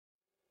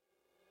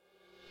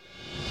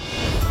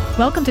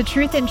Welcome to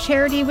Truth and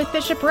Charity with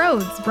Bishop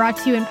Rhodes, brought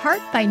to you in part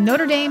by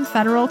Notre Dame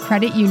Federal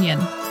Credit Union.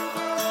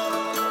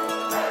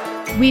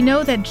 We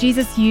know that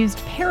Jesus used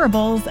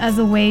parables as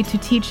a way to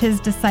teach his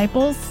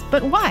disciples,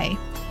 but why?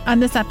 On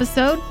this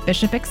episode,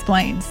 Bishop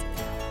explains.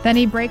 Then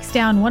he breaks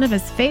down one of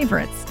his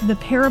favorites, the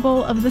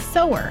parable of the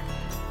sower.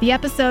 The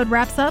episode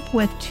wraps up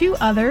with two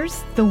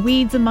others, the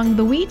weeds among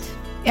the wheat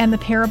and the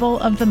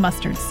parable of the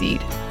mustard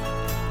seed.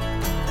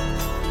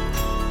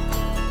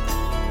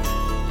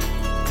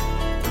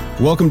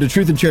 Welcome to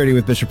Truth and Charity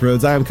with Bishop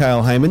Rhodes. I'm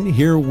Kyle Hyman,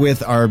 here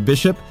with our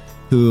bishop,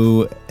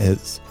 who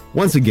has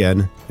once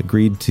again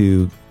agreed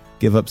to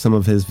give up some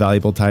of his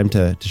valuable time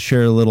to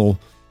share a little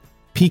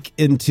peek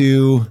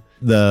into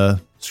the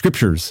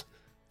scriptures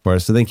for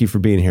us. So thank you for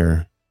being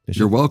here, Bishop.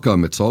 You're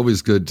welcome. It's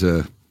always good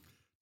to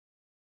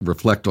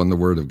reflect on the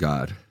Word of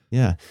God.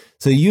 Yeah.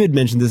 So you had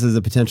mentioned this as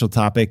a potential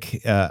topic.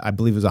 I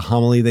believe it was a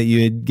homily that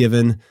you had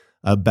given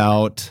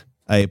about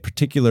a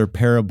particular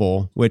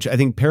parable, which I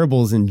think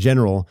parables in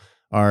general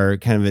are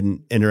kind of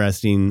an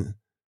interesting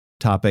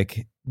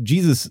topic.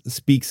 Jesus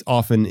speaks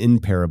often in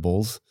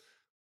parables.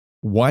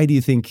 Why do you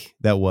think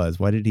that was?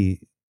 Why did he?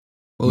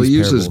 Well, he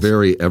uses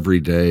very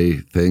everyday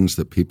things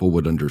that people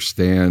would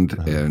understand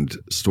and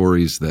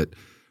stories that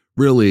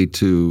really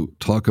to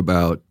talk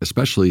about,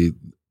 especially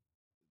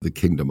the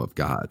kingdom of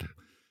God.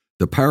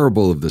 The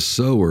parable of the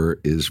sower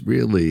is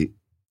really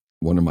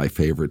one of my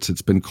favorites.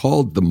 It's been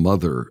called the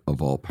mother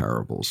of all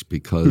parables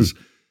because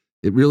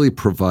it really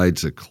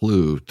provides a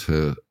clue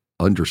to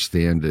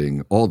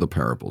understanding all the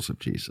parables of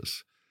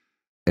Jesus.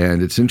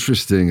 And it's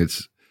interesting,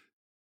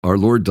 our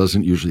Lord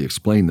doesn't usually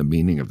explain the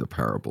meaning of the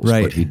parables,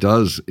 but he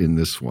does in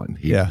this one.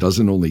 He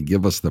doesn't only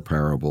give us the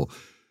parable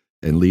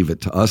and leave it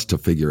to us to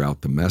figure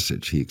out the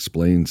message. He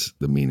explains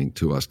the meaning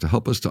to us to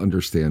help us to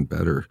understand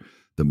better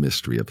the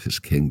mystery of his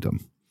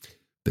kingdom,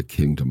 the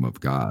kingdom of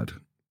God.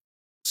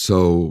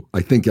 So I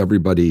think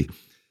everybody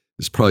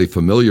is probably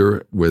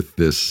familiar with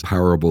this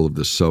parable of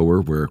the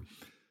sower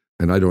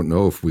and I don't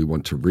know if we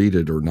want to read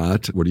it or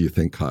not. What do you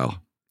think, Kyle?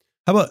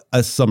 How about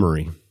a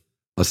summary?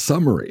 A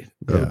summary,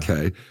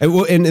 okay.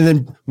 And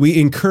then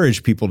we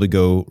encourage people to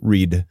go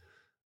read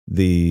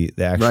the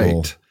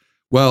actual. Right.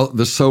 Well,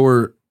 the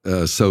sower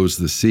sows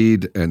the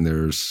seed, and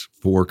there's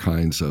four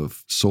kinds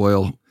of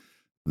soil,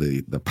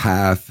 the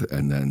path,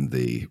 and then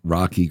the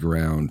rocky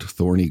ground,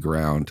 thorny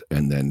ground,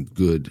 and then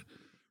good,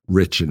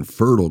 rich, and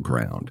fertile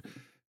ground.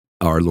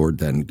 Our Lord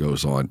then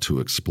goes on to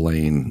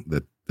explain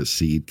that the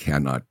seed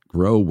cannot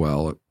grow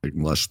well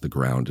unless the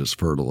ground is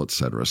fertile,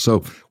 etc.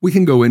 So we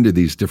can go into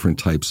these different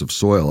types of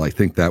soil. I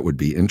think that would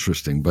be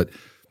interesting. But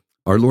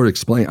our Lord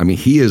explained,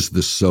 he is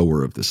the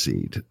sower of the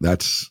seed.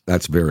 That's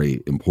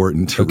very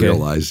important to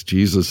realize.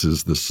 Jesus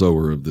is the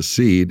sower of the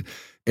seed,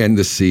 and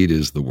the seed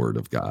is the Word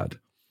of God.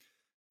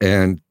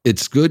 And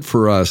it's good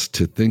for us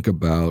to think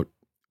about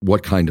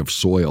what kind of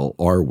soil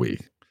are we?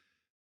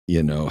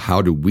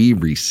 How do we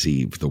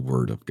receive the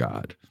Word of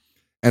God?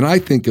 And I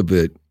think of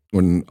it,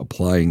 when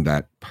applying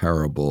that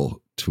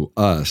parable to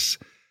us,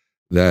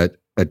 that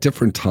at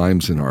different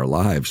times in our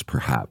lives,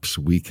 perhaps,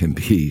 we can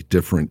be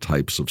different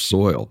types of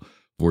soil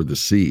for the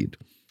seed.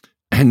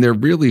 And there are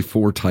really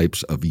four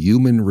types of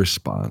human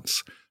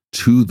response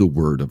to the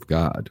Word of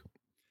God.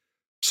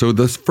 So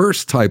the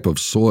first type of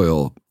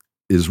soil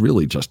is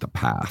really just a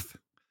path.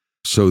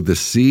 So the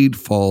seed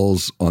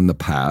falls on the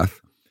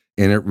path,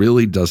 and it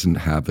really doesn't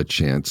have a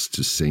chance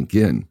to sink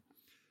in.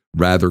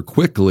 Rather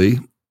quickly,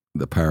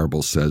 the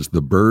parable says,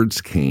 the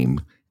birds came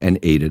and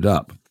ate it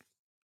up.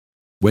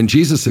 When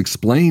Jesus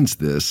explains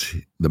this,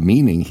 the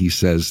meaning, he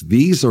says,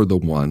 these are the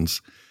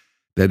ones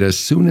that as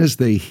soon as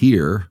they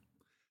hear,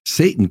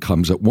 Satan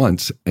comes at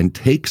once and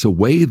takes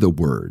away the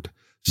word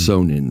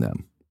sown in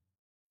them.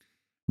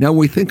 Now, when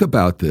we think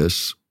about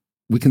this,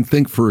 we can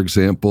think, for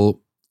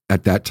example,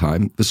 at that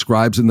time, the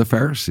scribes and the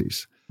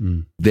Pharisees.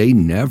 They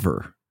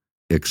never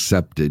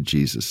accepted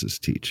Jesus's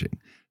teaching.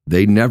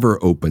 They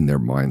never opened their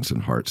minds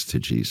and hearts to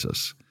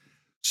Jesus.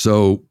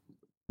 So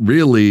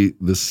really,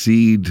 the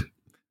seed,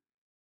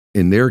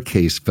 in their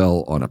case,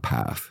 fell on a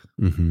path.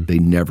 They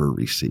never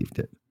received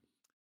it.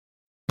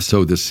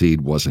 So the seed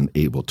wasn't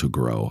able to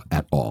grow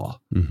at all.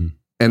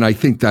 And I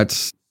think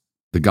that's,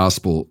 the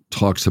gospel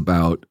talks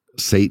about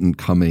Satan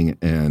coming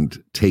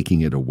and taking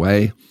it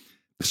away,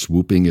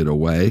 swooping it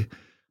away.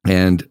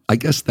 And I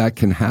guess that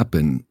can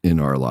happen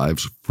in our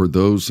lives for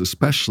those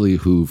especially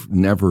who've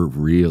never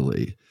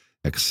really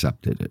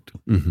accepted it.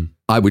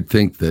 I would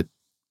think that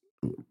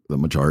the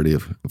majority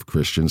of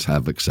Christians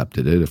have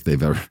accepted it. If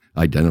they've ever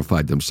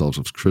identified themselves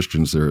as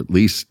Christians, there are at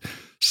least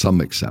some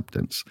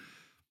acceptance.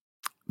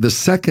 The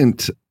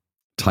second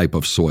type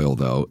of soil,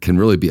 though, can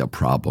really be a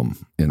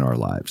problem in our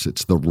lives.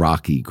 It's the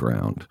rocky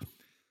ground.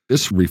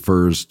 This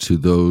refers to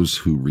those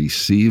who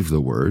receive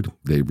the word,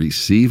 they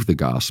receive the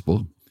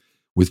gospel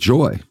with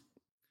joy.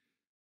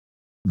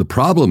 The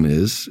problem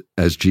is,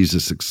 as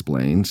Jesus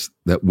explains,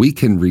 that we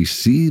can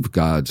receive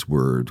God's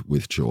word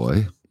with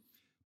joy,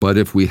 but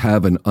if we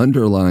have an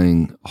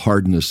underlying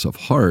hardness of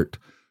heart,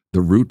 the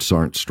roots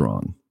aren't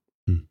strong.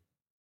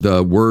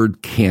 The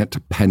word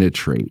can't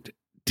penetrate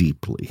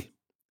deeply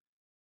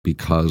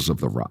because of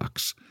the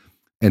rocks.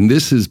 And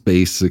this is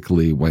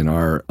basically when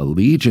our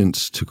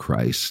allegiance to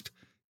Christ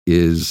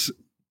is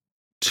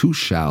too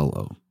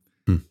shallow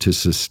to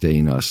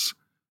sustain us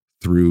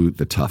through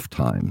the tough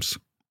times.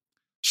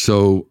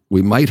 So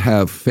we might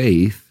have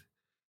faith,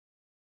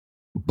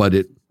 but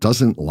it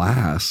doesn't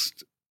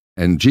last.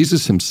 And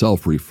Jesus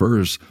himself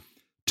refers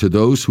to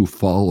those who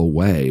fall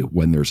away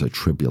when there's a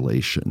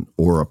tribulation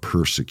or a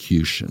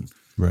persecution.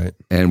 Right.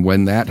 And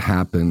when that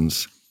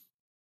happens,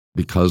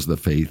 because the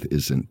faith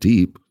isn't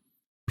deep,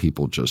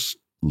 people just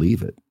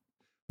leave it.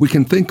 We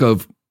can think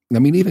of,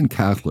 even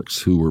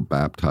Catholics who were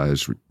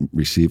baptized,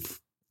 received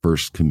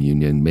First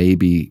Communion,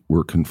 maybe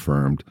were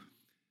confirmed,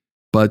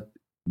 but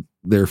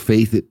their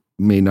faith it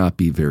may not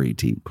be very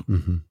deep,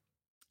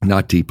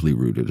 not deeply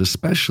rooted,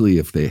 especially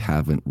if they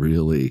haven't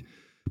really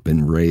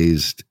been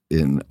raised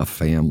in a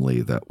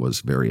family that was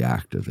very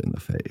active in the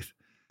faith.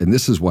 And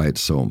this is why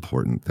it's so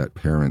important that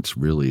parents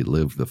really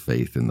live the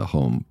faith in the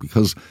home,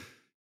 because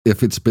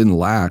if it's been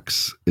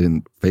lax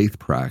in faith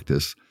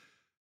practice,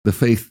 the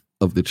faith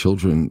of the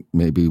children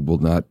maybe will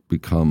not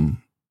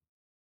become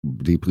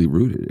deeply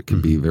rooted. It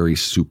can be very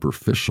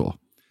superficial.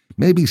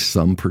 Maybe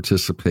some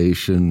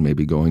participation,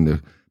 maybe going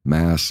to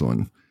Mass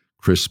on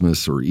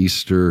Christmas or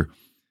Easter,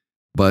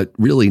 but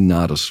really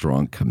not a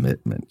strong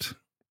commitment.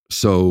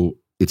 So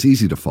it's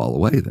easy to fall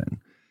away then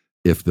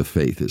if the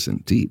faith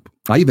isn't deep.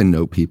 I even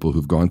know people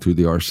who've gone through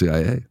the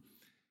RCIA,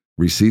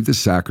 received the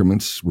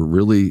sacraments,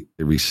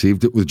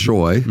 received it with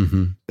joy,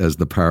 as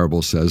the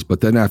parable says,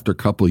 but then after a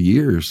couple of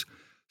years,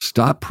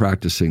 stop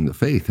practicing the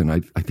faith. And I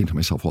think to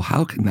myself, well,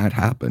 how can that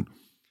happen?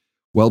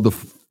 Well, the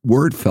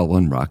word fell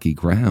on rocky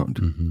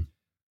ground.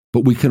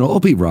 But we can all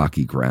be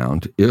rocky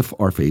ground if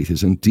our faith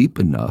isn't deep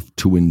enough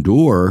to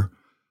endure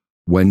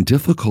when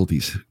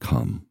difficulties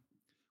come,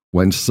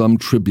 when some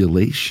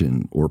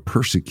tribulation or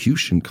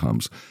persecution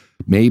comes.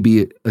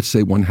 Maybe, let's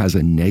say one has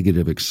a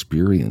negative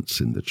experience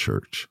in the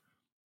church,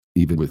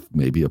 even with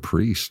maybe a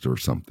priest or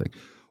something,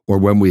 or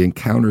when we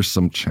encounter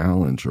some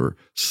challenge or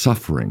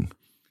suffering.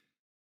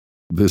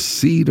 The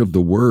seed of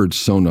the word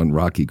sown on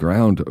rocky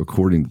ground,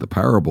 according to the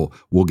parable,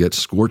 will get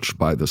scorched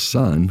by the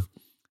sun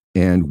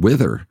and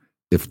wither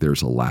if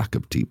there's a lack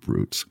of deep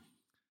roots.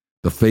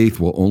 The faith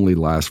will only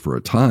last for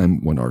a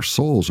time when our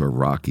souls are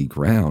rocky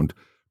ground,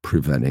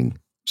 preventing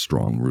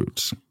strong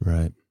roots.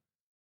 Right.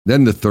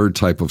 Then the third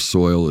type of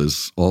soil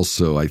is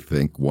also, I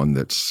think, one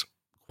that's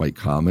quite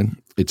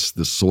common. It's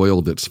the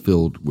soil that's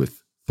filled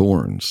with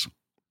thorns.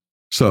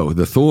 So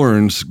the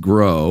thorns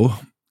grow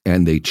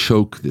and they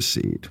choke the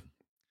seed.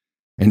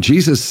 And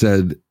Jesus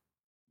said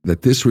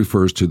that this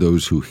refers to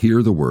those who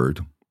hear the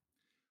word,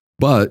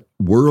 but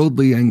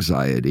worldly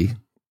anxiety,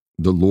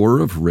 the lure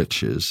of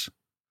riches,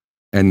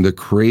 and the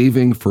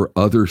craving for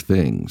other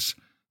things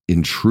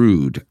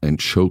intrude and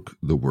choke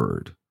the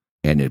word,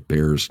 and it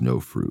bears no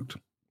fruit.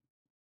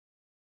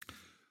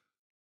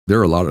 There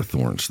are a lot of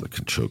thorns that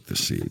can choke the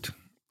seed.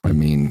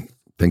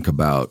 Think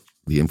about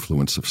the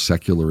influence of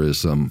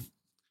secularism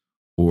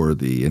or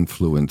the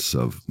influence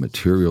of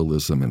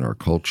materialism in our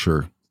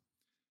culture.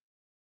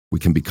 We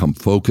can become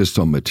focused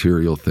on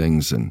material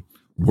things and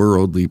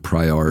worldly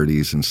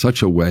priorities in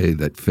such a way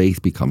that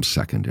faith becomes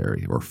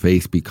secondary or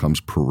faith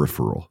becomes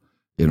peripheral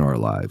in our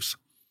lives.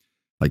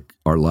 Like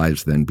our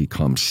lives then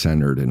become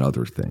centered in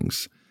other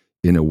things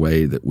in a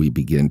way that we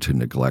begin to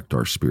neglect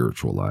our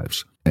spiritual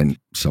lives. And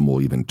some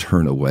will even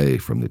turn away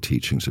from the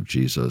teachings of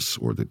Jesus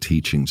or the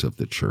teachings of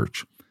the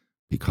church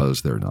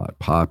because they're not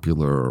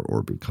popular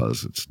or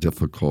because it's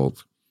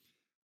difficult.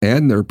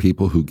 And there are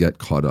people who get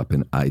caught up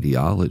in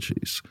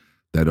ideologies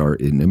that are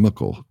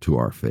inimical to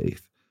our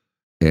faith.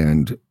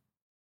 And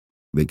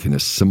they can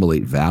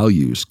assimilate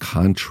values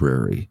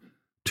contrary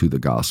to the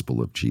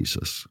gospel of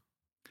Jesus.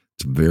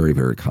 It's very,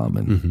 very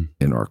common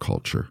in our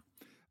culture.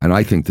 And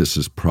I think this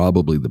is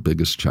probably the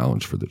biggest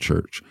challenge for the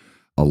church.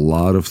 A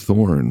lot of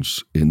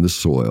thorns in the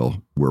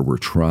soil where we're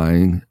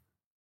trying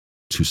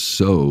to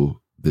sow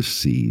the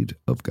seed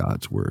of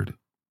God's word.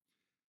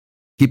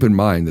 Keep in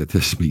mind that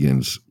this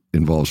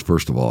involves,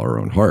 first of all, our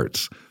own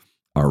hearts,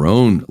 our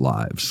own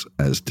lives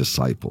as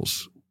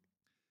disciples.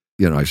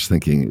 I was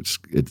thinking it's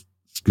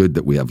good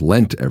that we have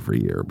Lent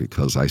every year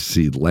because I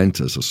see Lent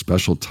as a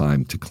special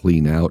time to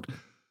clean out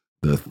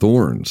the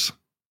thorns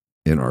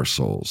in our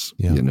souls,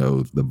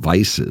 the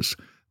vices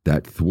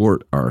that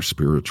thwart our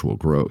spiritual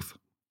growth.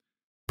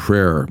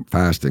 Prayer,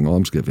 fasting,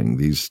 almsgiving,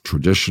 these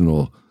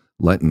traditional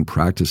Lenten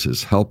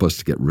practices help us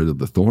to get rid of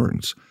the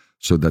thorns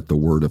so that the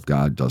word of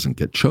God doesn't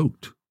get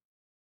choked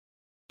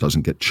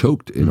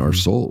in our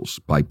souls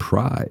by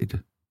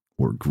pride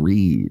or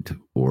greed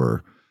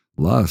or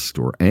lust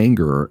or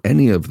anger or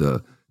any of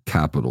the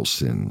capital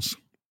sins.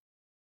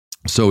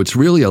 So it's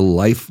really a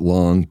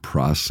lifelong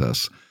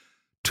process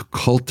to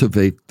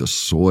cultivate the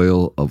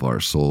soil of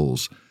our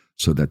souls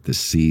so that the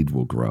seed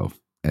will grow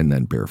and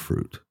then bear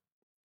fruit.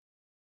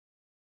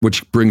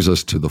 Which brings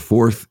us to the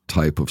fourth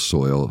type of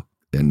soil,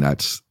 and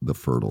that's the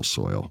fertile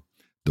soil,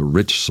 the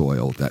rich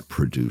soil that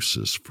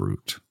produces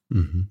fruit.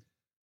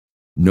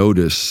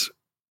 Notice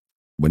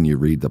when you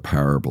read the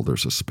parable,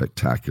 there's a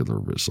spectacular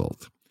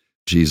result.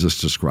 Jesus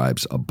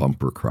describes a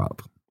bumper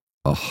crop,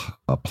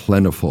 a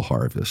plentiful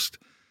harvest.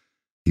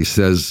 He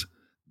says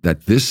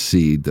that this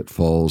seed that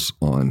falls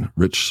on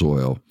rich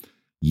soil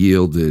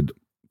yielded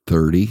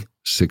 30,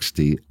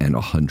 60, and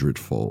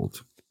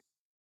 100-fold.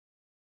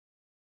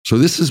 So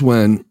this is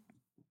when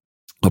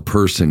a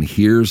person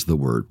hears the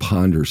word,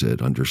 ponders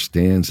it,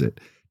 understands it,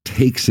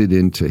 takes it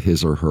into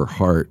his or her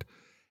heart,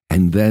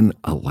 and then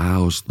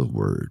allows the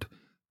word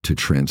to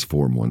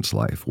transform one's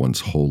life,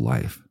 one's whole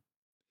life.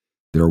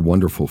 There are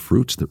wonderful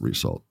fruits that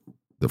result,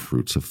 the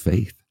fruits of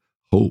faith,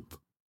 hope,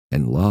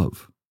 and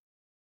love.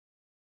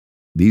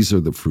 These are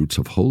the fruits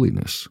of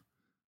holiness.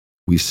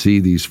 We see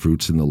these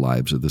fruits in the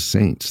lives of the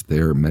saints. They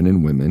are men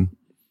and women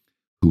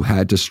who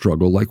had to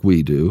struggle like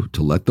we do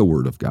to let the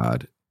word of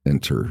God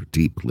enter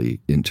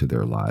deeply into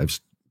their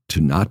lives,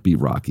 to not be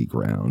rocky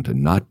ground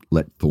and not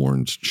let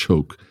thorns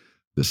choke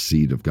the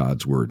seed of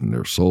God's word in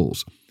their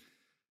souls.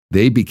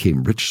 They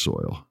became rich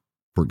soil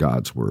for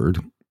God's word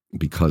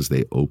because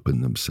they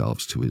opened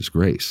themselves to his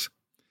grace.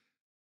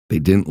 They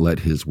didn't let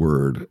his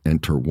word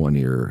enter one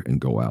ear and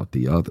go out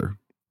the other.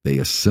 They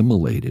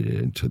assimilated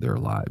it into their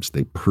lives.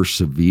 They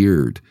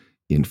persevered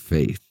in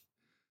faith.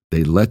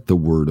 They let the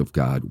word of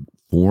God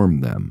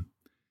form them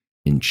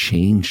and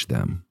change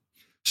them.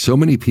 So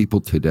many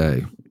people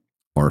today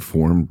are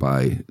formed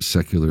by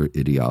secular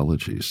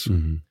ideologies.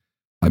 Mm-hmm.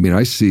 I mean,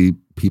 I see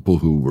people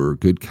who were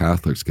good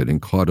Catholics getting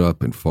caught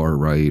up in far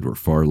right or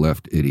far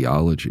left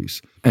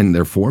ideologies, and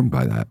they're formed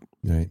by that.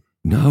 Right.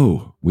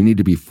 No, we need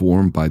to be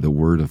formed by the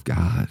word of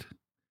God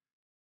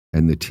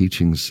and the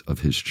teachings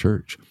of his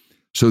church.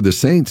 So the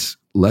saints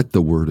let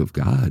the word of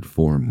God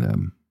form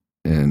them,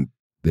 and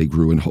they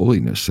grew in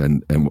holiness.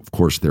 And of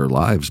course, their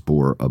lives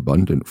bore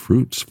abundant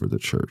fruits for the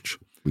church.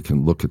 We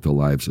can look at the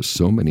lives of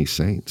so many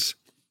saints.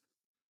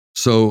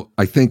 So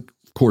I think,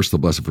 of course, the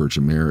Blessed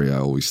Virgin Mary, I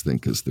always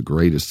think, is the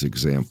greatest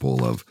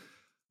example of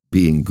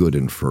being good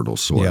and fertile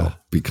soil.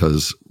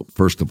 Because,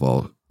 first of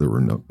all, there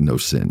were no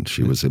sin.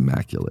 She was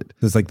immaculate.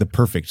 It's like the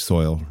perfect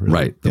soil. Really.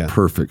 Right, the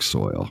perfect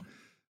soil.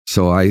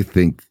 So I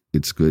think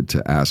it's good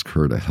to ask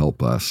her to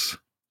help us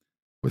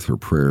with her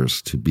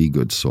prayers to be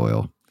good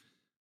soil,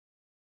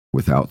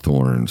 without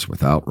thorns,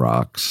 without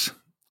rocks,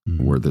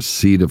 where the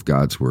seed of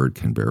God's word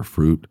can bear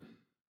fruit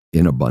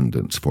in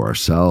abundance for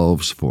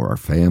ourselves, for our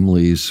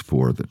families,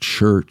 for the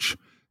church,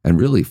 and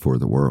really for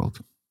the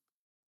world.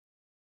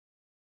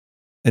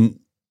 And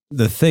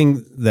the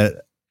thing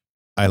that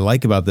I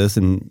like about this,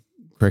 and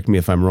correct me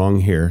if I'm wrong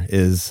here,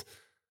 is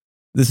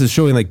this is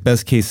showing like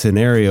best case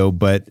scenario,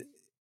 but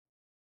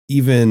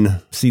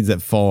even seeds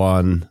that fall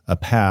on a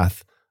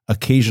path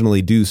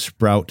occasionally do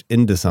sprout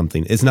into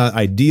something. It's not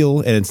ideal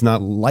and it's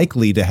not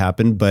likely to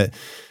happen, but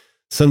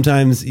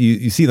sometimes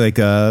you see like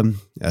a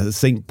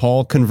St.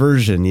 Paul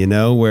conversion,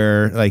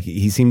 where like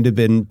he seemed to have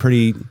been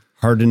pretty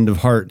hardened of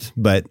heart,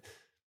 but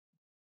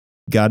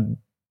God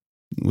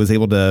was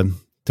able to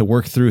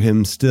work through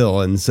him still.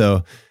 And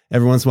so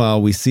every once in a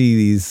while we see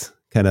these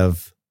kind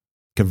of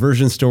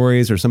conversion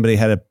stories, or somebody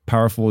had a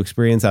powerful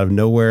experience out of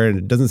nowhere, and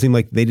it doesn't seem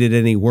like they did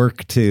any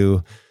work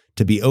to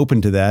be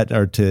open to that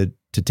or to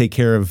take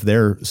care of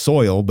their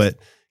soil, but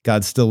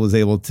God still was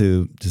able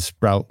to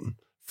sprout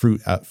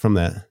fruit out from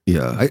that.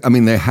 Yeah. I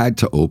mean, they had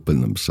to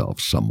open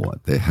themselves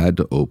somewhat. They had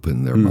to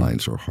open their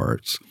minds or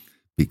hearts,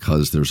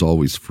 because there's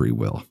always free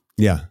will.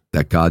 Yeah.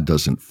 That God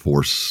doesn't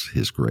force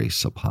his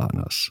grace upon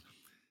us.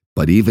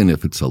 But even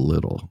if it's a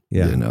little,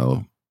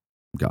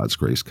 God's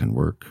grace can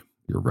work.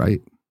 You're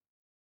right.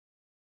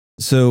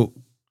 So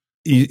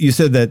you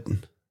said that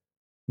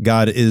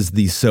God is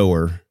the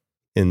sower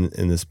in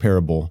this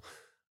parable.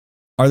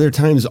 Are there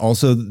times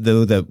also,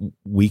 though, that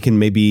we can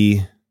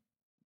maybe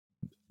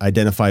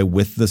identify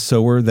with the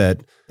sower,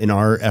 that in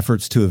our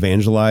efforts to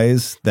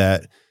evangelize,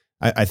 that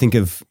I think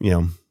of,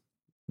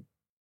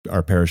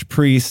 our parish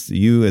priests,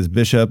 you as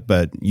bishop,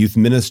 but youth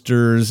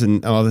ministers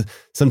and all this.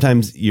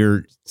 Sometimes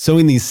you're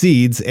sowing these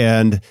seeds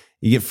and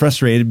you get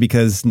frustrated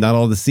because not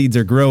all the seeds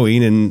are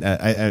growing. And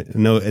I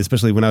know,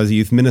 especially when I was a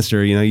youth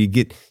minister,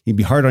 you'd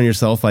be hard on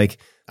yourself. Like,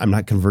 I'm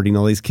not converting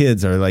all these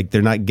kids, or like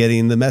they're not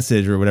getting the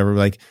message or whatever.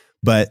 Like,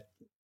 but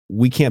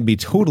we can't be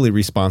totally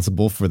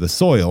responsible for the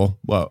soil.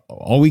 Well,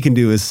 all we can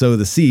do is sow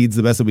the seeds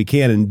the best that we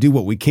can and do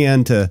what we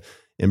can to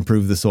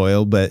improve the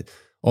soil. But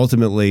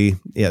ultimately,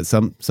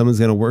 some is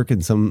going to work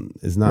and some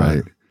is not.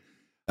 Right.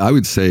 I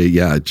would say,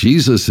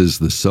 Jesus is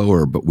the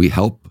sower, but we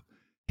help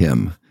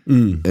him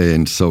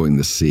in sowing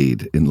the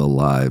seed in the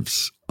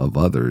lives of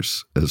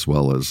others, as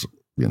well as,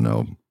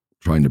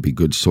 trying to be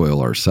good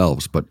soil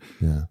ourselves. But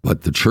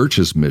the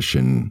church's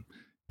mission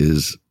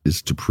is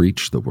to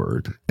preach the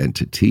word and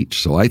to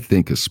teach. So I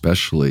think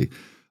especially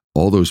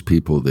all those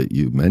people that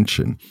you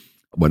mentioned,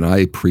 when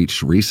I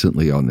preached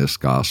recently on this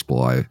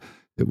gospel,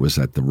 it was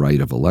at the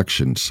rite of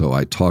election. So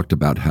I talked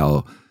about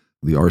how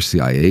the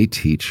RCIA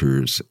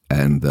teachers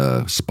and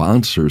the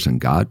sponsors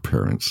and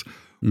godparents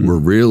were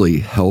really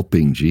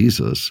helping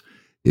Jesus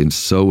in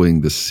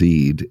sowing the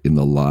seed in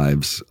the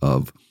lives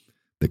of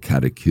the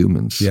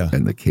catechumens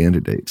and the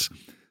candidates.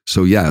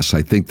 So yes,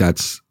 I think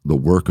that's the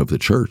work of the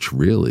church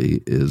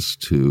really, is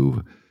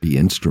to be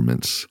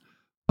instruments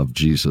of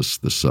Jesus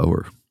the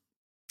sower.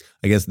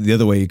 I guess the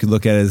other way you could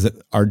look at it is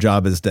that our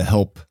job is to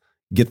help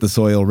get the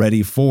soil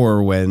ready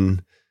for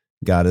when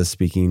God is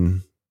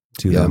speaking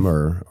to them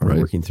or right.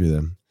 working through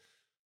them.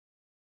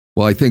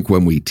 Well, I think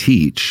when we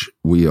teach,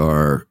 we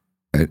are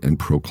and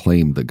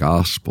proclaim the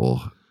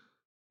gospel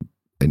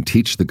and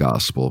teach the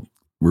gospel,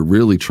 we're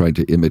really trying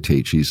to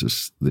imitate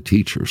Jesus, the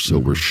teacher. So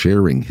we're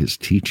sharing his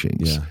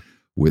teachings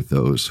with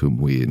those whom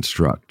we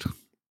instruct.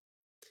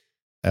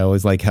 I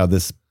always like how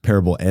this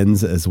parable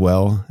ends as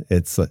well.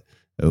 It's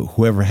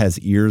whoever has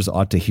ears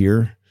ought to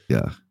hear.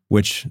 Yeah.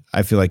 Which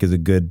I feel like is a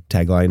good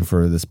tagline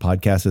for this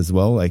podcast as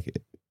well. Like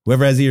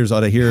whoever has ears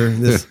ought to hear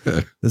this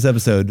this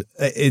episode.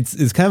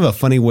 It's kind of a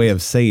funny way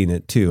of saying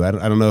it too. I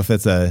don't know if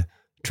that's a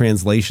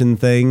translation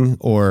thing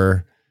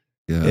or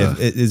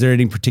is there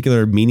any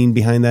particular meaning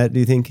behind that, do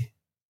you think?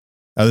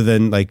 Other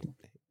than like,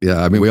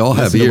 yeah, I mean, we all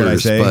have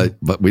ears,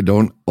 but we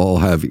don't all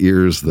have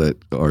ears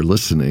that are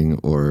listening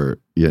or,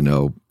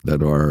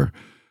 that are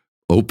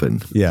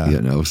open.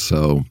 Yeah.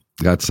 So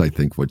that's, I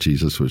think, what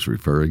Jesus was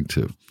referring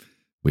to.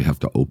 We have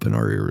to open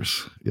our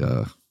ears.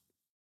 Yeah. All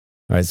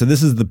right. So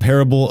this is the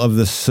parable of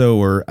the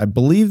sower. I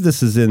believe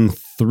this is in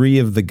 3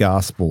 of the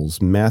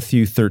Gospels,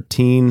 Matthew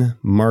 13,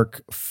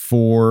 Mark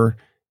 4,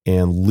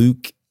 and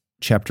Luke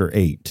chapter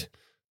 8.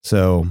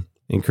 So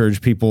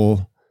encourage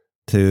people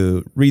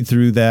to read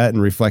through that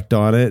and reflect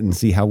on it and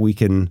see how we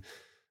can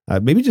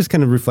maybe just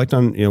kind of reflect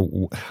on,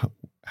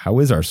 how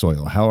is our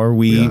soil? How are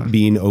we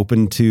being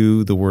open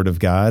to the word of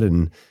God?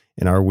 And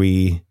are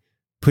we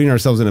putting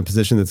ourselves in a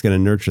position that's going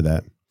to nurture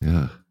that?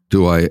 Yeah.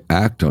 Do I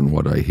act on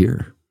what I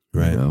hear?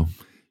 Right.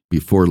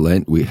 Before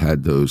Lent, we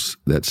had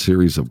that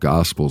series of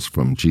Gospels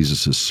from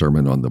Jesus'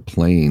 Sermon on the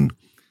Plain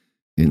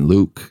in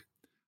Luke.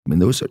 I mean,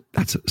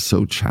 that's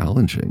so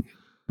challenging,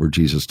 where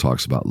Jesus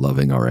talks about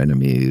loving our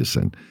enemies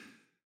and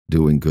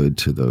doing good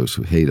to those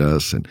who hate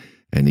us. And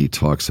he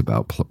talks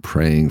about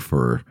praying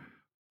for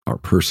our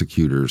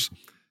persecutors,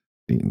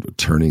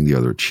 turning the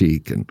other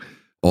cheek, and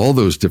all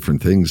those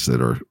different things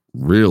that are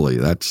really,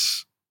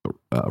 that's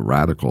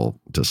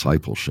radical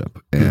discipleship.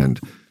 And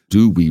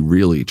do we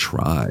really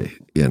try,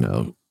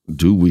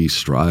 do we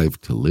strive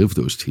to live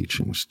those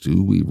teachings?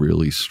 Do we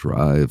really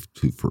strive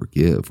to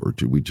forgive? Or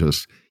do we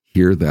just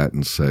hear that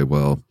and say,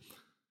 well,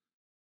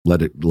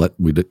 let it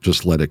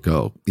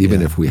go.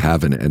 Even if we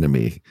have an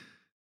enemy,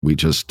 we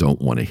just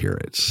don't want to hear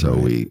it. So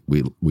we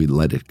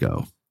let it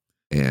go.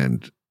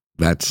 And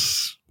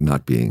that's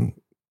not being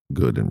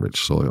good and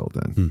rich soil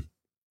then.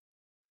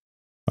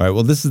 All right.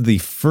 Well, this is the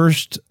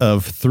first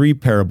of 3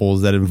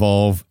 parables that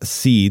involve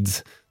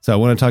seeds. So I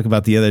want to talk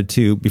about the other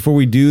 2. Before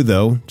we do,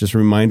 though, just a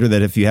reminder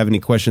that if you have any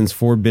questions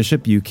for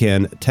Bishop, you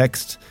can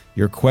text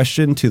your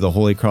question to the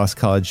Holy Cross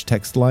College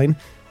text line,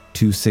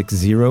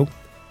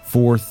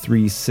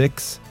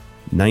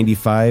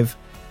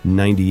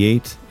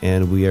 260-436-9598.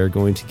 And we are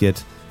going to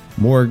get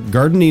more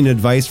gardening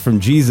advice from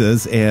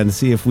Jesus and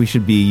see if we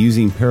should be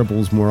using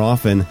parables more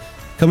often.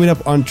 Coming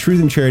up on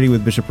Truth and Charity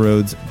with Bishop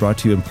Rhoades, brought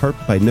to you in part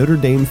by Notre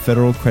Dame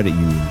Federal Credit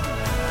Union.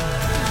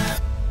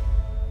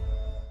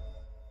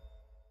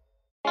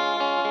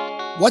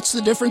 What's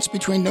the difference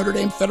between Notre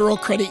Dame Federal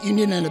Credit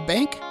Union and a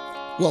bank?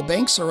 Well,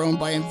 banks are owned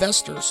by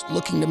investors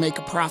looking to make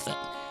a profit.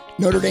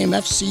 Notre Dame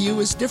FCU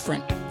is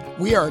different.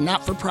 We are a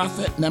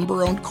not-for-profit,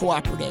 member-owned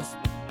cooperative.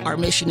 Our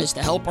mission is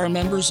to help our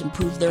members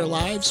improve their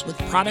lives with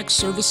products,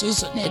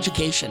 services, and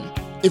education.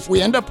 If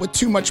we end up with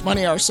too much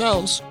money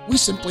ourselves, we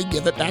simply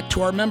give it back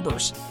to our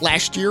members.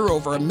 Last year,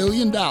 over $1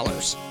 million.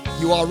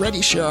 You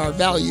already share our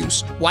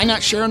values. Why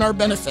not share in our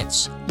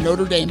benefits?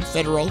 Notre Dame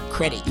Federal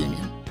Credit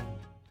Union.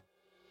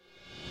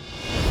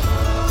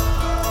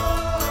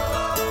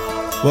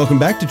 Welcome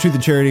back to Truth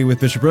and Charity with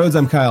Bishop Rhoades.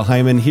 I'm Kyle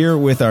Hyman here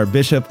with our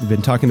bishop. We've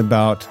been talking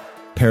about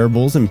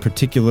parables, in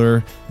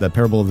particular, the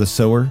parable of the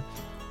sower,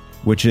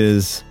 which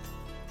is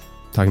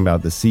talking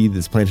about the seed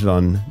that's planted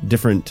on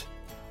different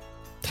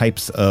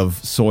types of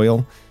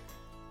soil.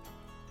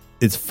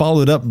 It's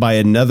followed up by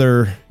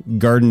another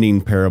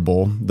gardening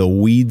parable, the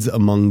weeds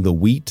among the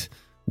wheat,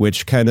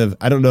 which kind of,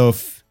 I don't know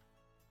if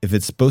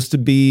it's supposed to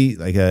be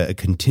like a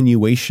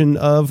continuation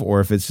of,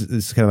 or if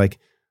it's kind of like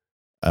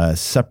a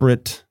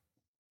separate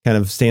kind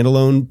of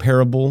standalone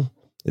parable.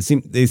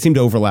 They seem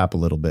to overlap a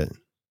little bit.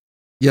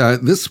 Yeah,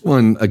 this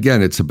one,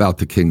 again, it's about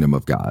the kingdom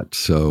of God.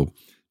 So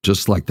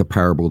just like the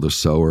parable of the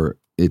sower,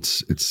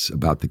 it's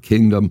about the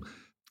kingdom.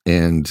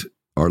 And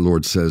our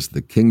Lord says,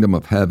 the kingdom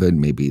of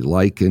heaven may be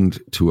likened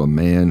to a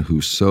man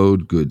who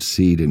sowed good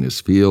seed in his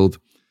field.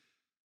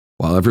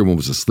 While everyone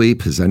was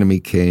asleep, his enemy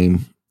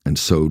came and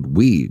sowed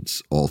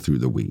weeds all through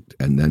the wheat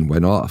and then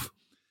went off.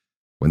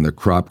 When the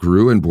crop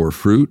grew and bore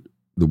fruit,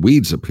 the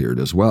weeds appeared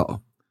as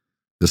well.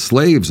 The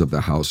slaves of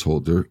the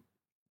householder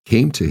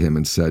came to him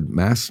and said,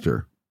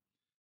 Master,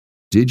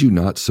 did you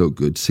not sow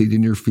good seed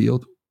in your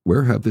field?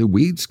 Where have the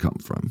weeds come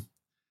from?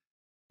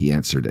 He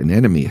answered, An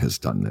enemy has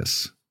done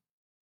this.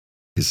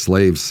 His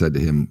slaves said to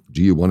him,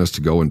 Do you want us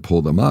to go and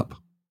pull them up?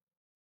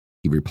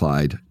 He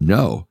replied,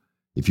 No,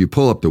 If you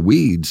pull up the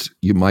weeds,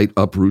 you might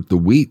uproot the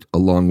wheat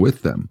along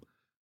with them.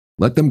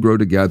 Let them grow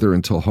together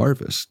until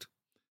harvest.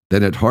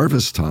 Then at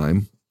harvest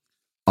time,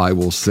 I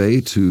will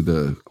say to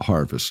the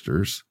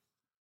harvesters,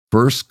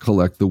 first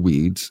collect the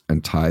weeds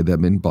and tie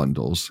them in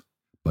bundles,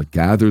 but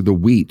gather the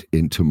wheat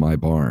into my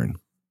barn.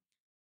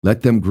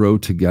 Let them grow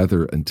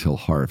together until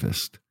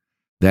harvest.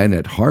 Then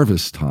at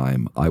harvest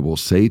time, I will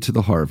say to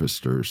the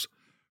harvesters,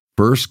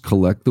 first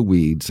collect the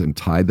weeds and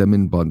tie them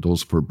in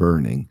bundles for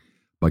burning,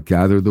 but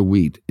gather the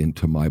wheat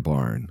into my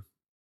barn.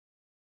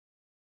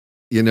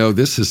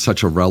 This is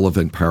such a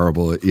relevant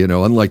parable.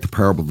 Unlike the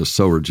parable of the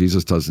sower,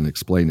 Jesus doesn't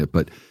explain it,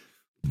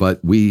 but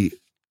we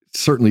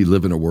certainly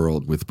live in a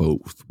world with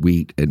both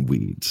wheat and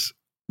weeds.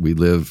 We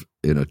live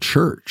in a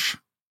church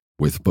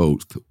with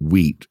both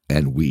wheat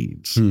and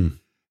weeds.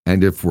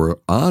 And if we're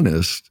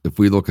honest, if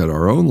we look at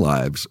our own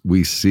lives,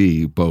 we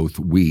see both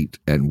wheat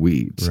and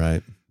weeds.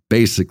 Right.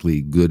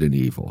 Basically, good and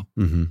evil.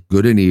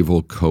 Good and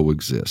evil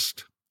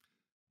coexist.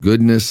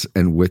 Goodness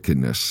and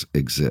wickedness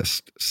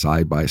exist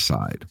side by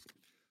side.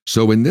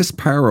 So in this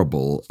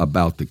parable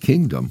about the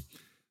kingdom,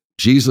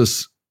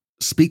 Jesus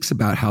speaks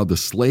about how the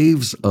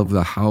slaves of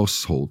the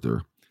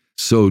householder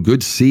sowed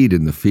good seed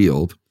in the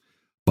field,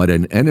 but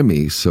an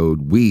enemy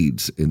sowed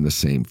weeds in the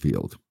same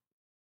field.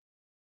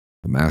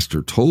 The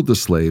master told the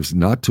slaves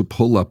not to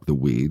pull up the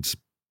weeds,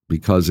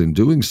 because in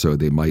doing so,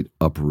 they might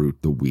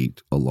uproot the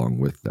wheat along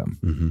with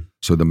them.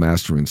 So the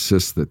master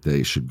insists that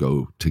they should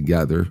go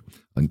together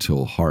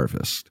until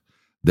harvest.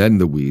 Then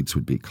the weeds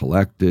would be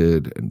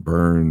collected and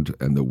burned,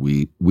 and the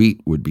wheat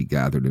would be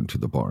gathered into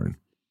the barn.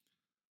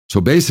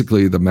 So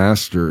basically, the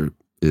master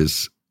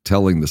is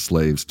telling the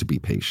slaves to be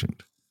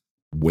patient.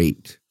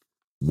 Wait.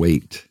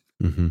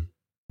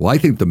 Well, I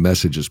think the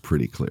message is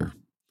pretty clear.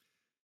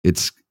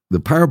 The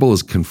parable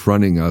is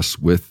confronting us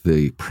with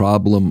the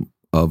problem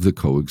of the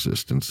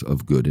coexistence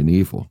of good and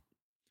evil.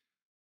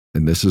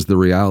 And this is the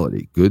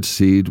reality. Good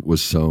seed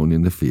was sown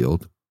in the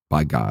field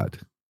by God.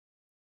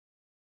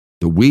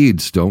 The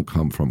weeds don't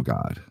come from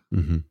God,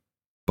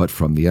 but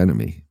from the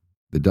enemy,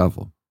 the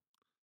devil.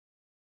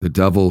 The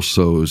devil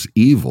sows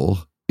evil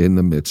in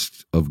the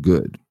midst of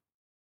good.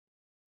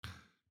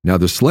 Now,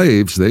 the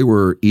slaves, they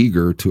were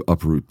eager to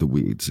uproot the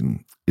weeds.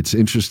 And it's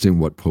interesting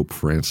what Pope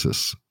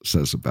Francis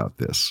says about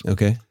this.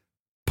 Okay.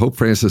 Pope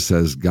Francis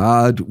says,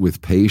 God,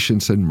 with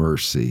patience and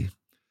mercy,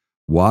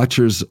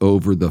 watches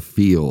over the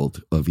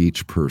field of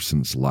each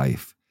person's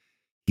life.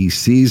 He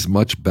sees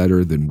much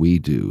better than we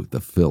do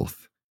the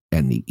filth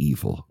and the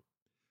evil,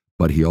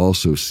 but he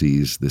also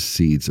sees the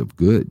seeds of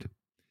good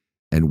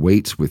and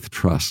waits with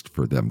trust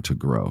for them to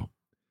grow.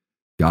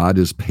 God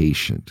is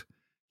patient.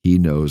 He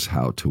knows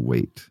how to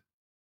wait.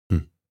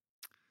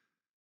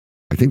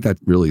 I think that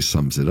really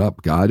sums it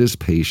up. God is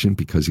patient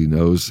because he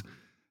knows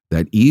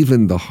that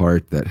even the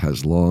heart that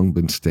has long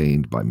been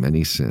stained by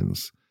many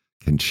sins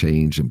can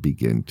change and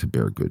begin to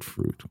bear good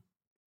fruit.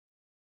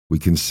 We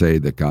can say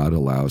that God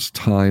allows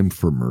time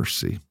for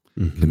mercy.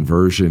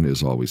 Conversion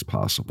is always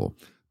possible.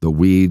 The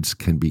weeds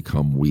can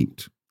become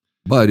wheat,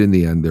 but in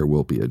the end, there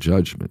will be a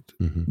judgment.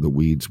 The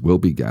weeds will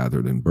be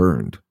gathered and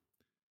burned.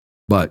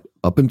 But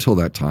up until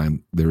that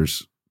time,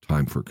 there's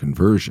time for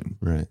conversion.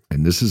 Right.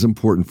 And this is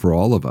important for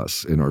all of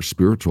us in our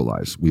spiritual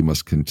lives. We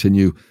must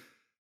continue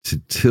to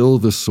till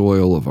the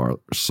soil of our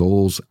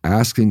souls,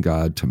 asking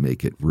God to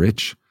make it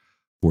rich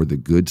for the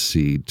good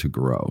seed to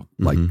grow,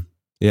 like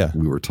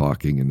we were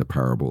talking in the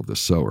parable of the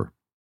sower.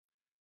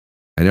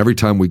 And every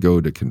time we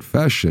go to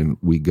confession,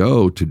 we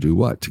go to do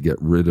what? To get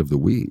rid of the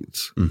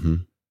weeds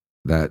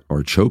that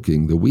are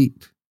choking the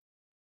wheat.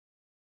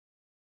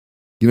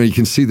 You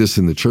can see this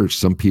in the church.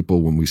 Some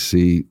people, when we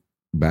see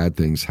bad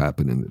things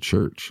happen in the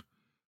church,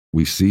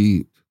 we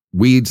see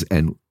weeds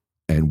and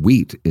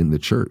wheat in the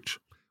church.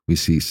 We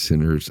see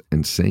sinners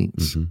and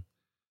saints.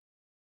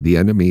 The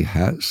enemy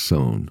has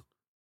sown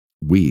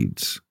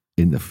weeds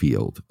in the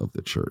field of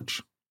the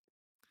church.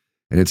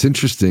 And it's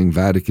interesting,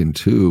 Vatican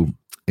II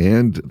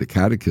and the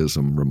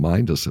Catechism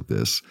remind us of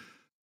this.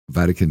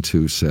 Vatican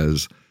II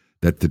says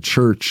that the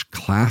church,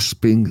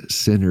 clasping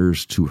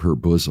sinners to her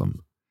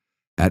bosom,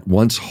 at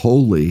once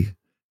holy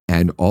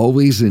and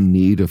always in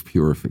need of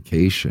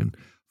purification,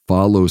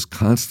 follows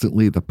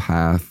constantly the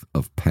path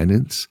of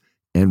penance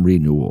and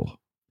renewal.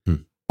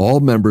 All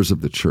members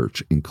of the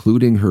church,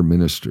 including her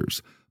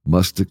ministers,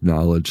 must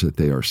acknowledge that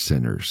they are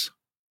sinners.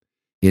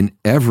 In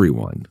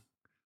everyone,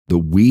 the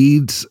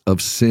weeds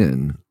of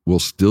sin will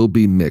still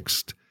be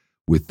mixed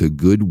with the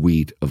good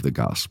wheat of the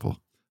gospel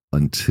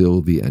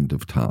until the end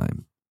of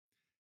time.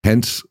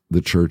 Hence,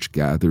 the church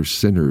gathers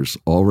sinners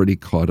already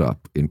caught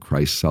up in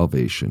Christ's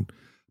salvation,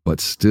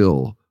 but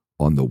still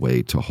on the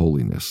way to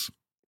holiness.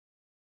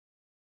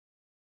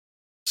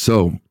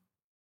 So,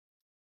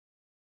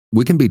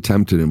 we can be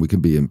tempted and we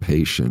can be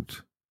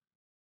impatient,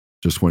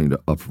 just wanting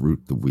to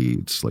uproot the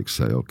weeds, like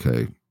say,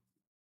 okay,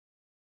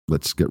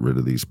 let's get rid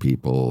of these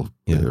people.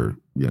 They're,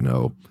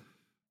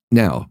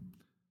 Now,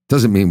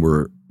 doesn't mean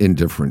we're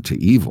indifferent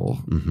to evil,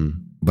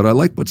 but I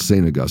like what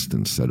St.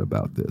 Augustine said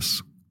about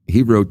this.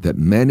 He wrote that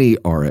many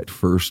are at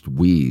first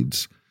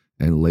weeds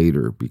and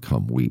later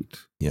become wheat.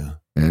 Yeah.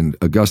 And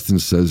Augustine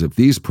says if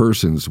these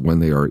persons, when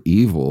they are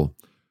evil,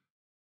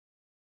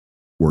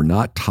 were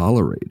not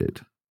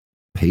tolerated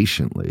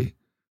patiently,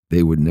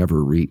 they would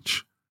never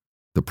reach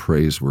the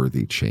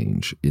praiseworthy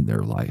change in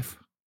their life.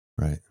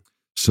 Right.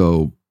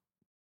 So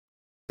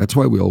that's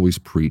why we always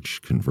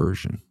preach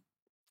conversion.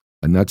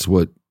 And that's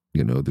what,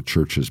 the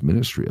church's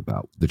ministry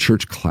about. The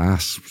church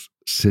clasps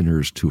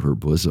sinners to her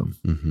bosom,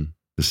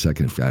 the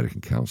Second Vatican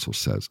Council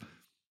says.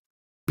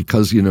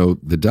 Because,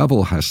 the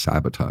devil has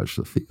sabotaged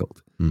the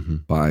field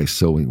by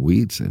sowing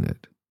weeds in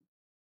it.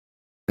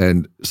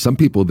 And some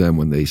people then,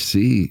 when they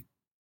see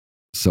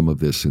some of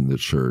this in the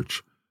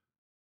church,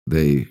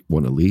 they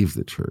want to leave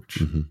the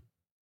church.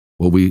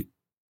 Well, we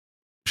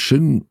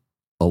shouldn't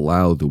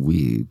allow the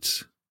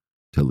weeds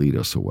to lead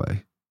us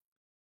away.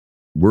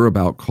 We're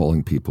about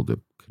calling people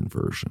to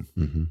conversion.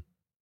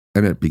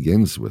 And it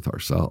begins with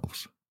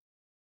ourselves.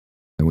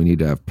 And we need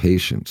to have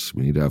patience.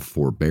 We need to have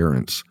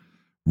forbearance,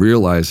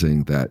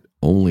 realizing that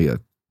only at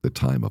the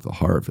time of the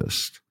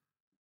harvest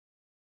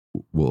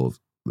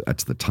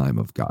that's the time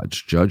of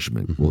God's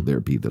judgment, will there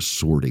be the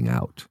sorting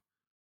out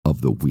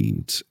of the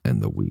weeds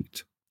and the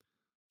wheat.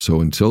 So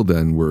until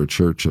then, we're a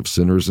church of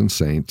sinners and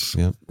saints.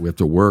 Yep. We have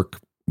to work,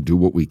 do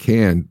what we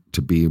can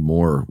to be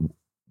more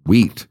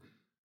wheat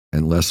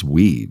and less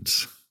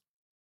weeds,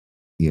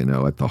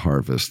 at the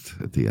harvest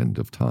at the end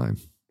of time.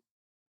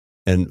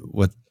 And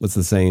what's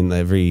the saying?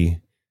 Every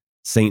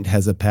saint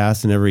has a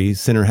past and every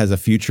sinner has a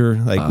future.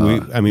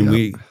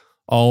 We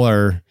all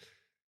are,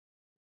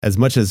 as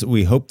much as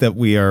we hope that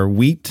we are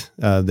wheat,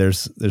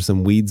 there's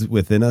some weeds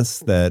within us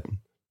that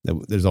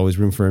there's always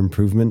room for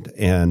improvement.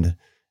 And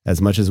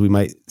as much as we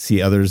might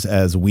see others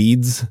as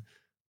weeds,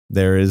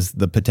 there is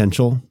the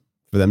potential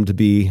for them to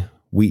be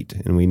wheat.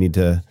 And we need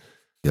to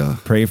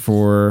pray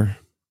for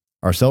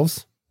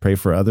ourselves, pray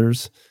for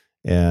others,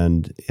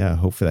 and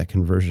hope for that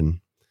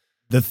conversion.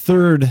 The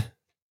third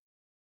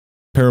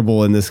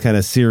parable in this kind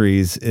of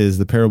series is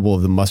the parable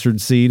of the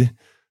mustard seed.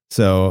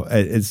 So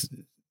it's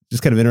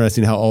just kind of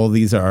interesting how all of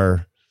these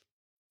are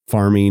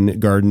farming,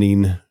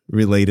 gardening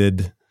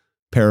related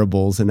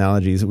parables,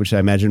 analogies, which I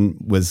imagine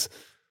was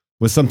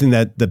something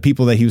that the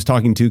people that he was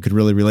talking to could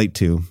really relate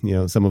to.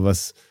 Some of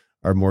us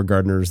are more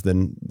gardeners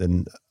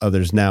than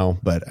others now,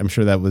 but I'm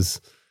sure that was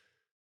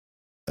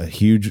a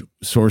huge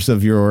source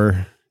of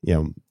your,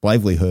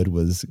 livelihood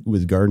was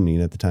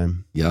gardening at the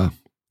time. Yeah.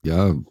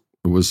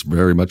 It was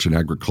very much an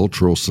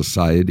agricultural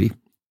society.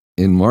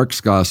 In Mark's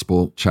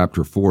Gospel,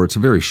 chapter 4, it's a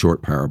very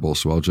short parable,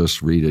 so I'll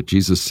just read it.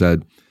 Jesus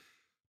said,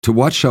 "To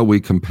what shall we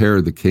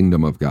compare the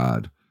kingdom of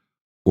God?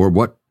 Or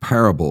what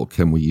parable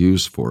can we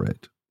use for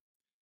it?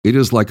 It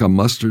is like a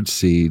mustard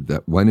seed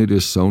that when it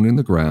is sown in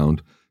the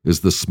ground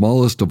is the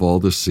smallest of all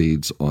the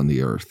seeds on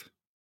the earth.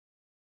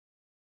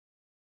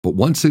 But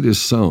once it is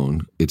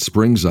sown, it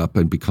springs up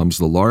and becomes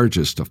the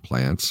largest of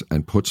plants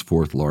and puts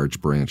forth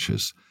large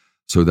branches,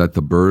 so that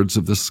the birds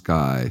of the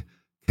sky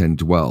can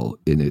dwell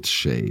in its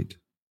shade."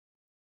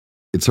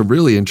 It's a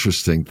really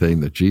interesting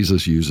thing that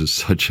Jesus uses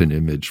such an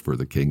image for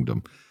the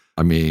kingdom.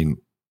 I mean,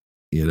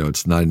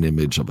 it's not an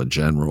image of a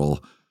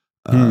general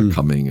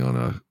coming on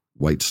a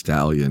white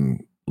stallion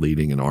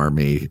leading an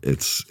army.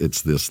 It's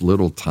this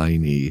little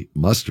tiny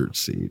mustard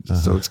seed.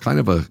 So it's kind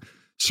of a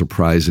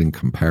surprising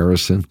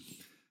comparison.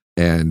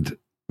 And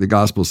the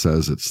gospel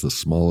says it's the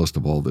smallest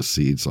of all the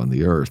seeds on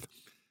the earth.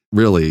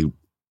 Really,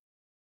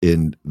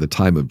 in the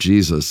time of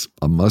Jesus,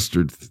 a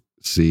mustard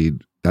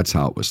seed, that's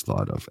how it was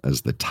thought of,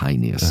 as the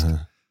tiniest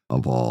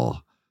of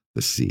all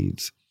the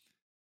seeds.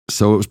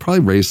 So it was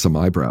probably raised some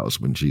eyebrows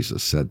when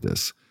Jesus said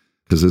this,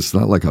 because it's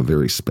not like a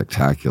very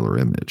spectacular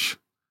image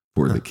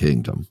for the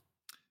kingdom.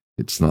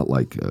 It's not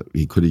like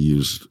he could have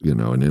used,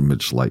 an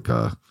image like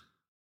a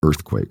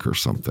earthquake or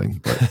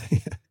something.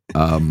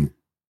 But,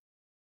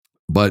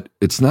 but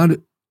it's not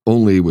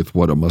only with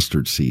what a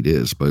mustard seed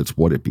is, but it's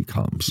what it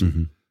becomes.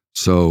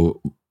 So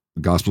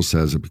the gospel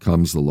says it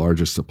becomes the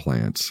largest of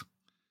plants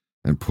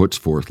and puts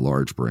forth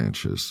large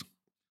branches,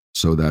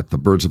 so that the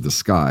birds of the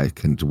sky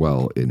can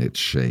dwell in its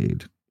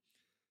shade.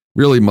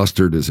 Really,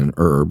 mustard is an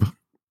herb,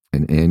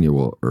 an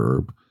annual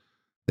herb,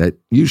 that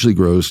usually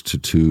grows to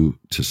 2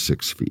 to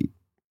 6 feet,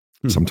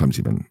 sometimes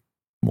even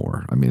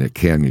more. I mean, it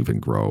can even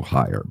grow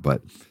higher.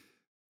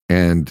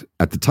 And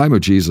at the time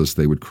of Jesus,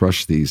 they would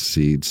crush these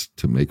seeds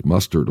to make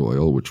mustard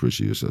oil, which was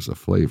used as a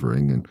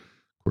flavoring. And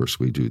of course,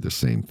 we do the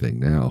same thing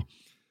now.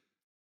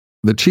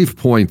 The chief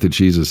point that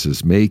Jesus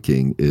is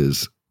making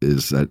is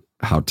that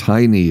how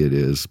tiny it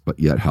is, but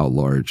yet how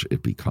large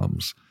it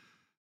becomes.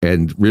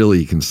 And really,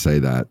 you can say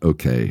that,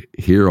 okay,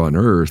 here on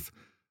earth,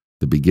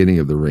 the beginning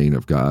of the reign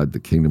of God, the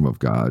kingdom of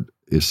God,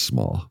 is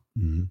small.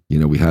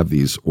 We have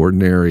these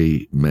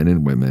ordinary men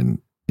and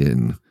women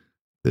in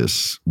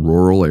this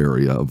rural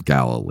area of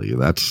Galilee.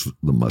 That's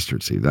the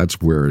mustard seed.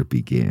 That's where it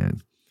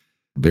began.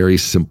 Very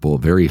simple,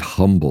 very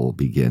humble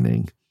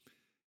beginning.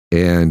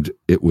 And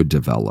it would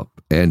develop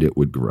and it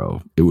would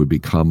grow. It would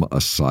become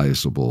a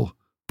sizable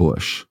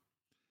bush.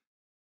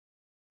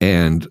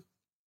 And,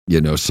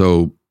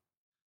 so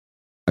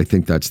I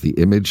think that's the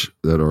image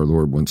that our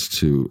Lord wants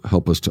to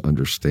help us to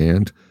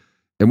understand.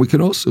 And we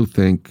can also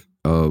think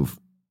of,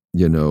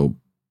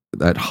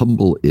 that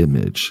humble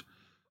image.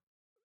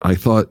 I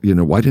thought,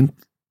 why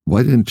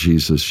didn't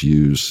Jesus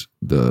use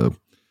the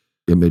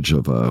image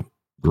of a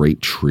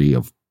great tree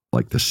of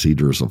like the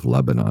cedars of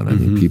Lebanon? I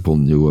mean, people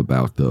knew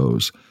about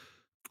those.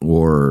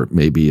 Or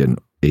maybe an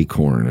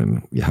acorn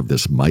and you have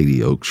this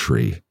mighty oak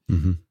tree.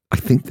 I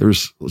think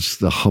there's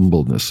the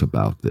humbleness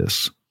about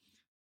this.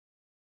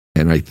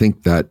 And I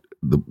think that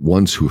the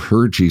ones who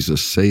heard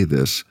Jesus say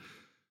this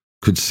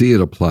could see it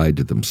applied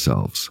to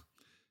themselves.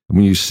 And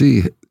when you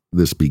see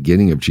this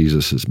beginning of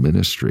Jesus's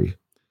ministry,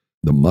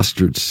 the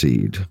mustard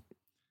seed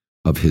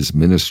of his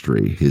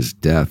ministry, his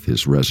death,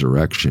 his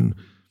resurrection,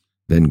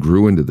 then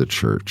grew into the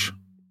church.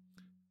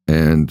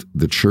 And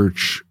the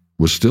church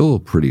was still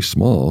pretty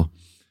small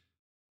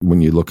when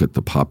you look at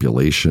the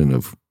population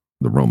of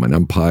the Roman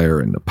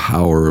Empire and the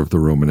power of the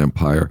Roman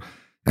Empire.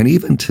 And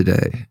even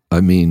today,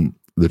 I mean,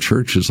 the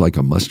church is like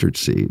a mustard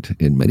seed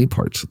in many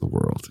parts of the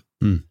world.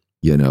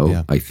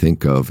 I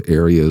think of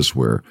areas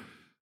where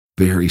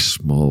very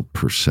small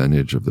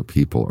percentage of the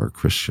people are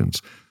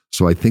Christians.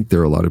 So I think there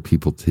are a lot of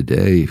people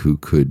today who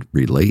could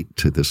relate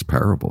to this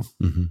parable.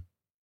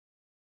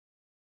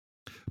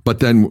 But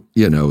then,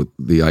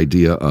 the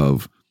idea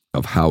of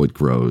how it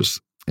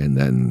grows, and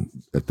then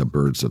that the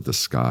birds of the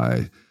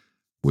sky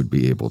would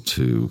be able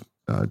to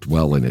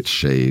dwell in its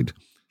shade,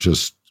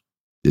 just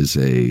is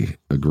a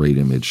great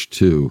image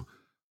too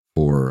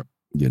for,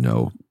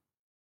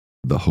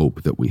 the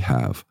hope that we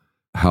have.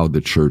 How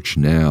the church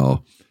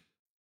now,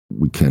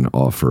 we can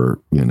offer,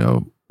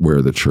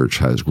 where the church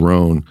has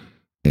grown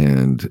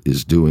and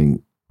is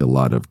doing a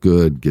lot of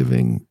good,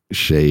 giving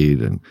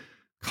shade and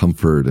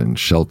comfort and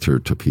shelter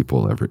to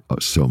people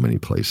so many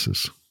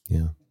places.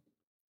 Yeah.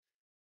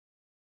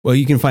 Well,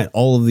 you can find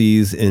all of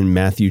these in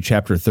Matthew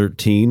chapter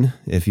 13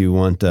 if you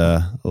want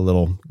a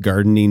little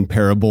gardening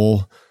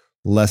parable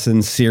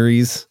lesson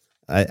series.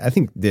 I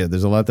think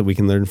there's a lot that we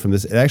can learn from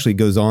this. It actually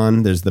goes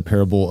on. There's the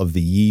parable of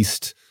the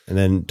yeast, and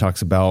then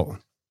talks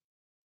about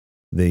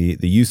the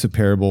use of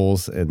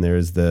parables, and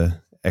there's the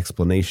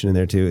explanation in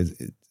there too.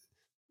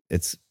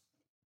 It's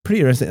pretty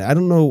interesting. I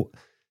don't know.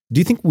 Do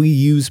you think we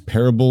use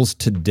parables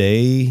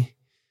today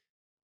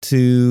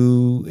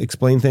to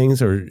explain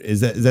things, or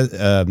is that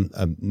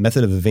a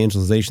method of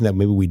evangelization that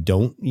maybe we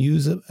don't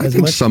use as much? I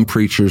think some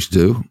preachers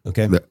do.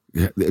 Okay.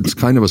 It's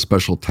kind of a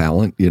special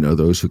talent,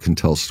 those who can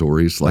tell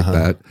stories like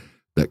that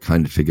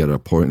kind of to get a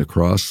point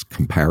across,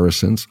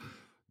 comparisons.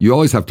 You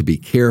always have to be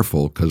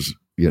careful because,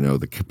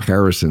 the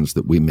comparisons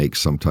that we make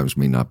sometimes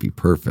may not be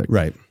perfect.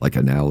 Right. Like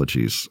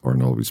analogies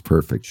aren't always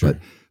perfect. Sure.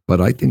 But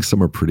I think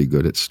some are pretty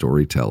good at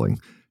storytelling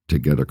to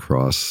get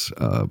across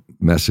a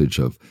message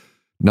of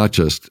not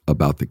just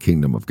about the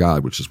kingdom of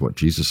God, which is what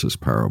Jesus's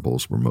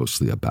parables were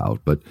mostly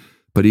about, but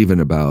even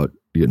about,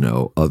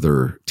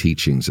 other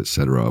teachings, et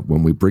cetera.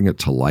 When we bring it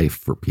to life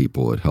for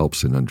people, it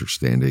helps in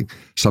understanding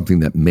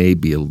something that may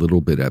be a little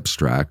bit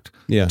abstract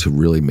to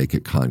really make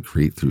it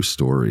concrete through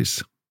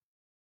stories.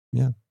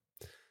 Yeah.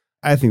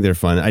 I think they're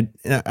fun.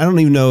 I don't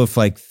even know if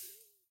I'm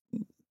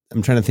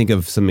trying to think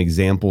of some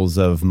examples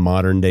of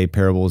modern day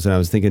parables. And I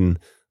was thinking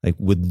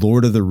would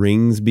Lord of the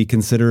Rings be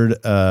considered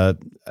a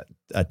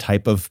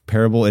type of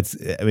parable? It's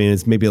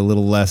maybe a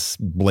little less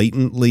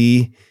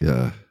blatantly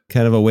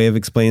kind of a way of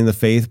explaining the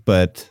faith,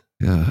 but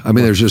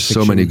there's just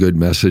fiction. So many good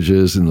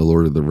messages in the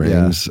Lord of the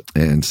Rings,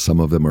 and some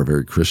of them are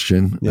very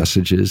Christian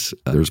messages.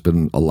 There's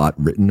been a lot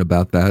written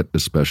about that,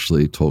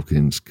 especially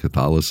Tolkien's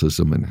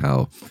Catholicism and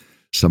how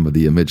some of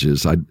the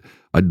images,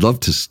 I'd love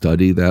to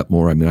study that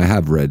more. I mean, I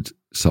have read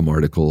some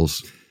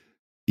articles,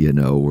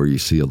 where you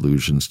see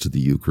allusions to the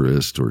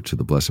Eucharist or to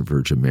the Blessed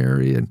Virgin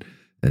Mary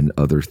and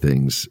other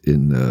things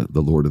in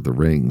the Lord of the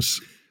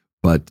Rings.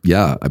 But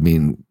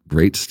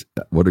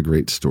what a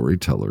great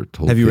storyteller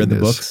Tolkien Have you read the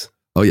is. books?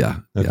 Oh yeah.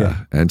 Okay.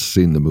 Yeah. And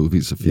seen the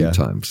movies a few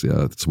times.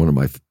 Yeah. It's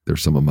they're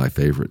some of my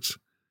favorites.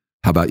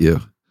 How about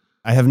you?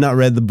 I have not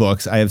read the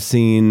books. I have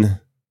seen,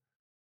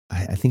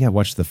 I think I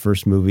watched the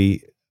first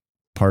movie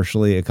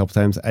partially a couple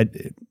times.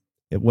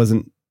 It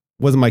wasn't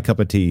my cup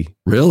of tea.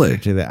 Really?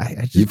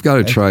 You've got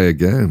to try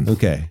again.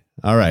 Okay.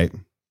 All right.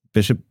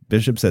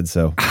 Bishop said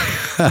so.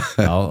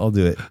 I'll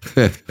do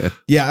it.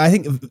 Yeah, I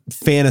think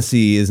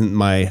fantasy isn't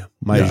my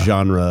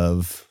genre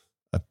of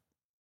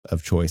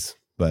choice,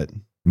 but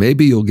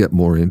maybe you'll get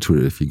more into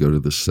it if you go to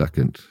the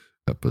second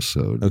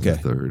episode. Okay. The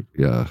third.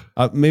 Yeah.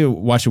 Maybe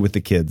watch it with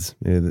the kids.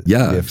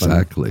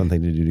 Exactly. Fun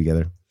thing to do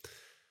together.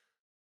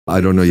 I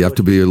don't know. You have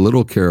to be a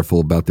little careful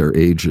about their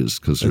ages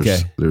because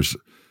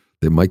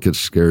they might get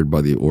scared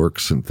by the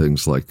orcs and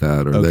things like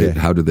that. Or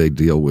how do they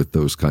deal with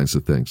those kinds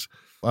of things?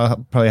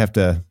 I'll probably have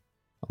to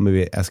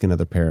maybe ask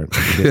another parent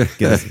to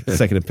get a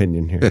second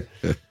opinion here.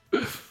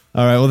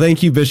 All right. Well,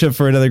 thank you, Bishop,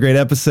 for another great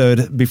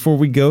episode. Before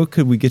we go,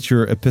 could we get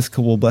your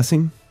Episcopal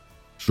blessing?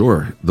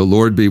 Sure. The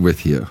Lord be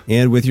with you.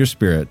 And with your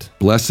spirit.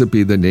 Blessed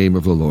be the name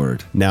of the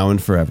Lord. Now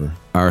and forever.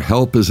 Our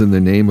help is in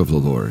the name of the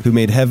Lord. Who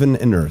made heaven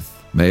and earth.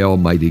 May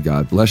Almighty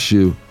God bless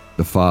you,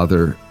 the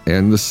Father,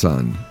 and the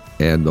Son,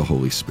 and the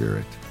Holy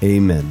Spirit.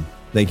 Amen.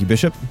 Thank you,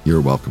 Bishop.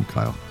 You're welcome,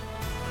 Kyle.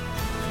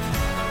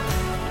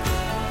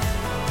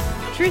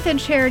 Truth and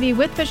Charity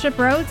with Bishop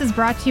Rhoades is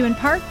brought to you in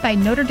part by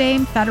Notre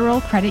Dame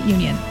Federal Credit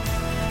Union.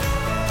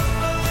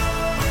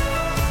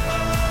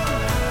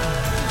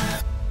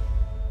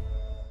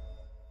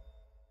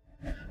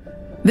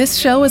 This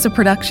show is a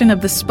production of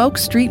the Spoke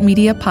Street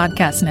Media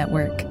Podcast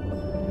Network.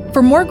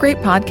 For more great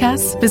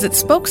podcasts, visit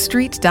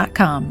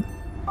spokestreet.com.